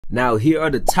Now, here are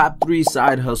the top 3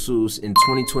 side hustles in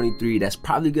 2023 that's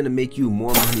probably gonna make you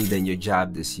more money than your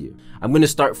job this year. I'm gonna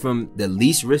start from the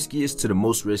least riskiest to the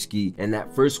most risky, and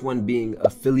that first one being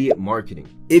affiliate marketing.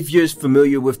 If you're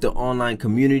familiar with the online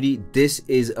community, this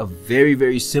is a very,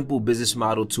 very simple business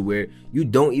model to where you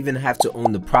don't even have to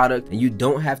own the product and you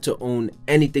don't have to own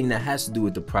anything that has to do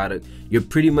with the product. You're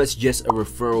pretty much just a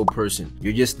referral person.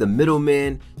 You're just the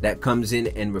middleman that comes in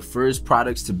and refers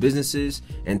products to businesses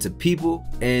and to people,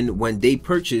 and when they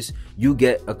purchase, you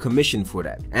get a commission for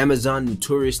that. Amazon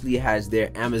notoriously has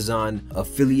their Amazon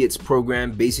affiliates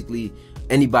program. Basically,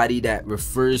 anybody that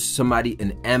refers somebody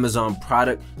an Amazon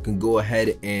product can go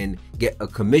ahead and get a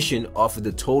commission off of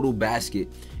the total basket.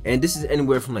 And this is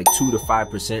anywhere from like 2 to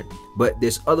 5%. But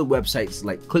there's other websites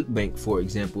like ClickBank, for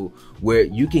example, where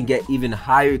you can get even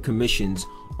higher commissions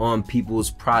on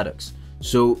people's products.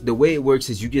 So the way it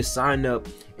works is you just sign up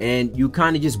and you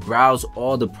kind of just browse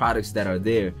all the products that are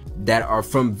there that are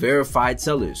from verified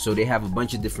sellers. So they have a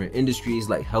bunch of different industries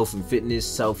like health and fitness,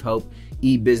 self-help,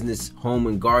 e-business, home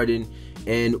and garden.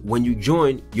 And when you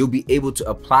join, you'll be able to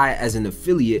apply as an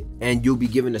affiliate and you'll be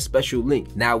given a special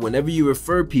link. Now, whenever you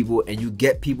refer people and you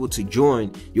get people to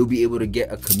join, you'll be able to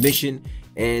get a commission.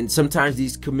 And sometimes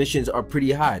these commissions are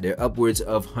pretty high. They're upwards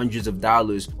of hundreds of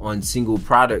dollars on single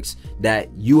products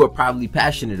that you are probably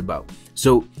passionate about.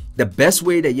 So the best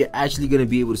way that you're actually going to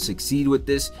be able to succeed with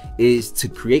this is to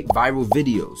create viral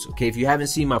videos. Okay, if you haven't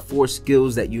seen my 4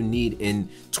 skills that you need in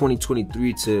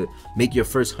 2023 to make your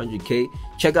first 100K,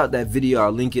 check out that video.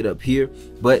 I'll link it up here.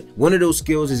 But one of those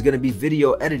skills is going to be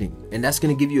video editing, and that's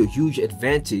going to give you a huge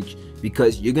advantage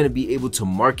because you're going to be able to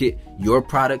market your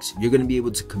products, you're going to be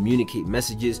able to communicate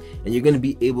messages, and you're going to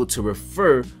be able to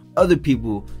refer other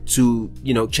people to,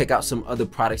 check out some other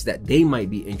products that they might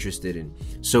be interested in.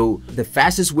 So the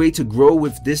fastest way to grow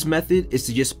with this method is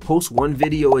to just post 1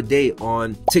 video a day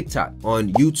on TikTok,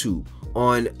 on YouTube,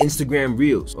 on Instagram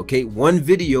Reels. Okay, 1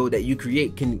 video that you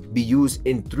create can be used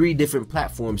in 3 different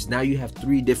platforms. Now you have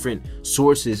 3 different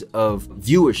sources of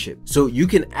viewership, so you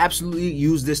can absolutely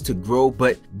use this to grow.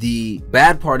 But the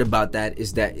bad part about that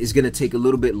is that it's going to take a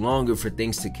little bit longer for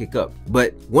things to kick up.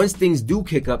 But once things do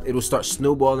kick up, it'll start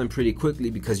snowballing pretty quickly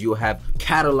because you'll have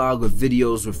catalog of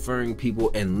videos referring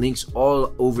people and links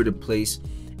all over the place,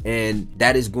 and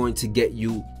that is going to get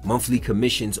you monthly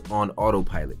commissions on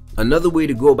autopilot. Another way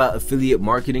to go about affiliate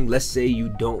marketing, let's say you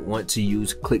don't want to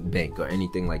use ClickBank or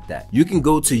anything like that. You can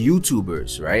go to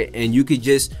YouTubers, right? And you could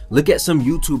just look at some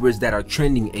YouTubers that are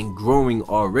trending and growing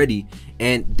already,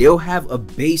 and they'll have a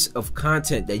base of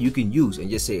content that you can use and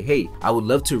just say, hey, I would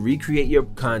love to recreate your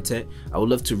content. I would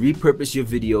love to repurpose your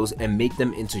videos and make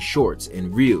them into shorts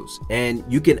and reels. And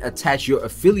you can attach your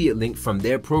affiliate link from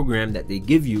their program that they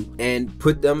give you and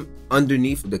put them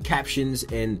underneath the captions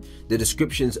and the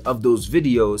descriptions of those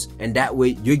videos, and that way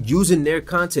you're using their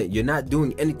content. You're not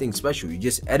doing anything special. You're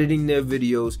just editing their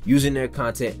videos, using their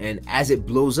content, and as it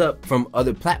blows up from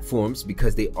other platforms,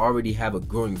 because they already have a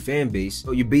growing fan base,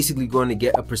 so you're basically going to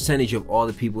get a percentage of all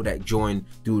the people that join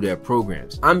through their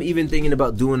programs. I'm even thinking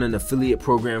about doing an affiliate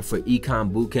program for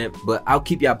Ecom Bootcamp, but I'll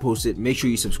keep y'all posted. Make sure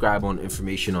you subscribe on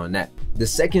information on that. The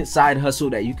second side hustle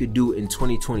that you could do in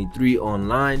 2023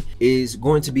 online is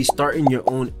going to be starting your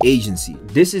own agency.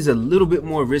 This is a little bit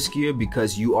more riskier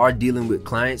because you are dealing with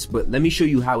clients, but let me show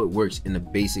you how it works in a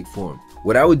basic form.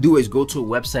 What I would do is go to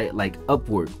a website like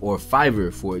Upwork or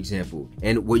Fiverr, for example.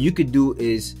 And what you could do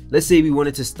is, let's say we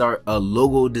wanted to start a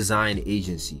logo design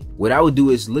agency. What I would do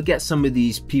is look at some of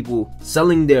these people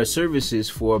selling their services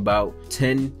for about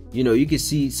 10, you can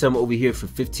see some over here for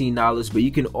 $15, but you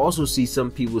can also see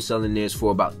some people selling theirs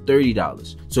for about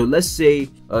 $30. So let's say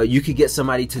you could get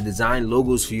somebody to design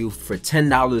logos for you for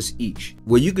 $10 each.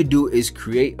 What you could do is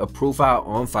create a profile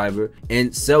on Fiverr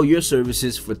and sell your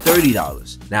services for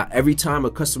 $30. Now, every time a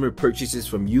customer purchases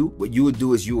from you, what you would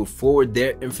do is you will forward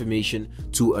their information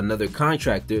to another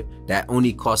contractor that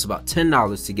only costs about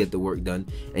 $10 to get the work done,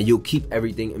 and you'll keep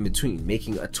everything in between,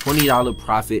 making a $20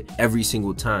 profit every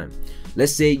single time.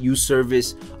 Let's say you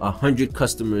service 100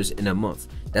 customers in a month.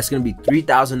 That's going to be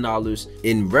 $3,000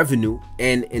 in revenue,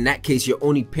 and in that case you're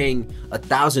only paying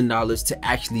 $1,000 to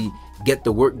actually get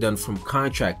the work done from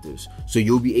contractors. So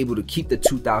you'll be able to keep the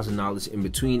 $2,000 in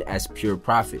between as pure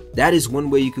profit. That is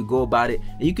one way you could go about it,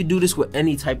 and you could do this with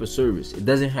any type of service. It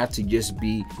doesn't have to just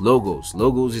be logos.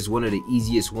 Logos is one of the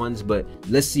easiest ones, but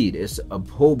let's see, there's a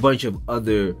whole bunch of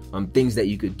other things that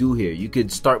you could do here. You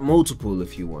could start multiple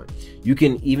if you want. You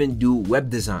can even do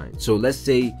web design. So let's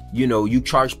say you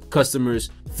charge customers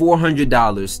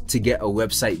 $400 to get a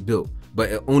website built. but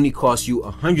it only costs you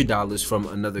 $100 from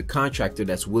another contractor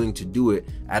that's willing to do it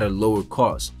at a lower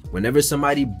cost. Whenever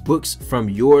somebody books from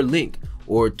your link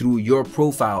or through your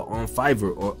profile on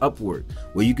Fiverr or Upwork,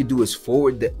 what you could do is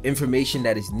forward the information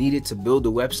that is needed to build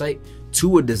the website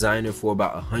to a designer for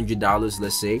about $100,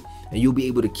 let's say, and you'll be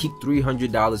able to keep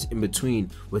 $300 in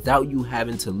between without you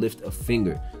having to lift a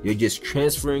finger. You're just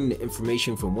transferring the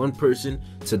information from one person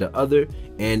to the other,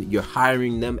 and you're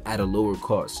hiring them at a lower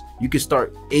cost. You can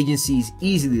start agencies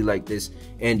easily like this,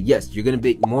 and yes, you're gonna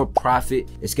make more profit.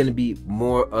 It's gonna be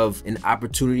more of an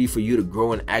opportunity for you to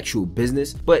grow an actual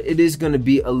business, but it is gonna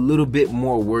be a little bit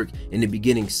more work in the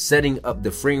beginning setting up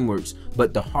the frameworks,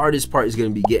 but the hardest part is gonna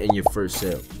be getting your first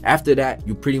sale. After that,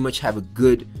 you pretty much have a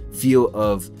good feel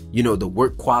of, you know, the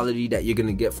work quality that you're going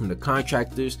to get from the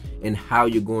contractors and how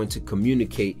you're going to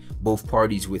communicate both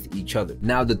parties with each other.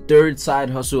 Now, the third side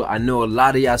hustle, I know a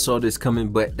lot of y'all saw this coming,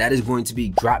 but that is going to be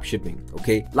drop shipping.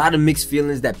 Okay, a lot of mixed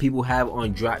feelings that people have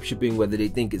on drop shipping, whether they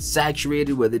think it's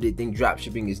saturated, whether they think drop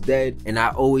shipping is dead. And I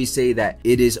always say that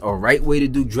it is a right way to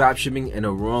do drop shipping and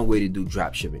a wrong way to do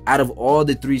drop shipping. Out of all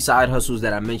the 3 side hustles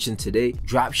that I mentioned today,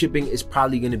 drop shipping is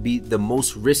probably going to be the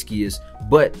most riskiest,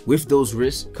 but with those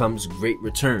risks comes great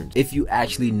returns if you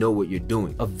actually know what you're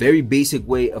doing. A very basic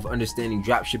way of understanding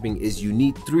drop shipping is you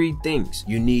need 3 things.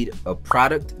 You need a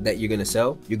product that you're going to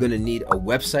sell, you're going to need a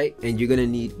website, and you're going to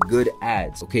need good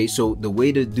ads. Okay, so the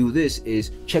way to do this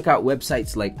is check out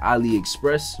websites like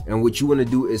AliExpress, and what you want to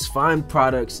do is find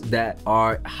products that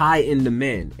are high in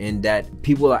demand and that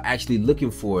people are actually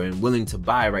looking for and willing to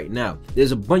buy right now.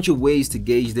 There's a bunch of ways to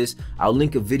gauge this. I'll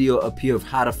link a video up here of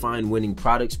how to find winning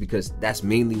products, because that's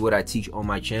mainly what I teach on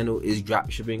my channel is drop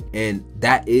shipping, and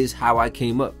that is how I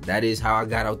came up. That is how I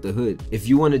got out the hood. If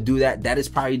you want to do that, that is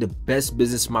probably the best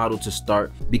business model to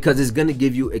start, because it's going to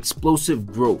give you explosive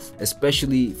growth,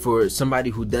 especially for somebody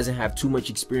who doesn't have too much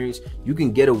experience. You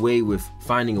can get away with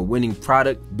finding a winning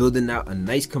product, building out a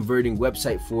nice converting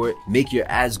website for it, make your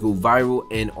ads go viral,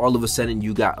 and all of a sudden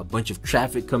you got a bunch of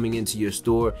traffic coming into your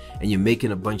store and you're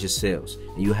making a bunch of sales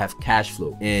and you have cash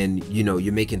flow, and you know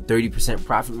you're making 30%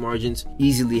 profit margins.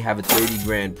 Easily have a 30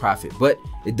 grand profit, but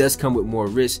it does come with more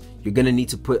risk. You're gonna need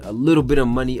to put a little bit of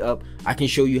money up. I can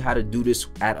show you how to do this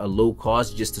at a low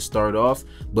cost just to start off,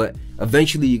 but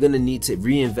eventually you're gonna need to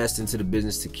reinvest into the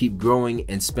business to keep growing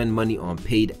and spend money on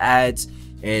paid ads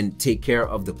and take care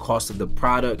of the cost of the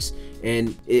products.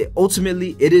 And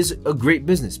ultimately it is a great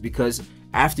business, because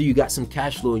after you got some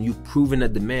cash flow and you've proven a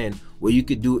demand, what you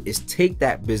could do is take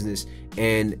that business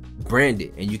and brand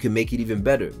it, and you can make it even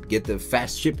better. Get the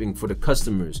fast shipping for the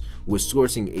customers with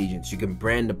sourcing agents. You can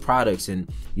brand the products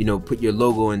and, you know, put your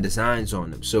logo and designs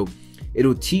on them. So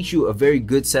it'll teach you a very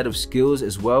good set of skills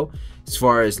as well, as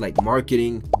far as like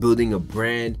marketing, building a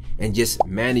brand, and just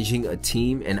managing a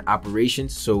team and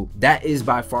operations. So that is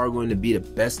by far going to be the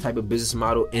best type of business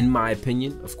model in my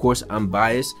opinion. Of course, I'm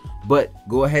biased, but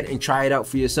go ahead and try it out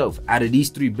for yourself. Out of these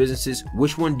 3 businesses,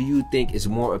 which one do you think is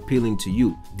more appealing to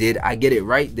you? Did I get it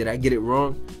right? Did I get it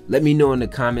wrong? Let me know in the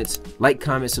comments. Like,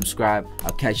 comment, subscribe.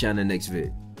 I'll catch you on the next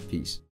vid. Peace.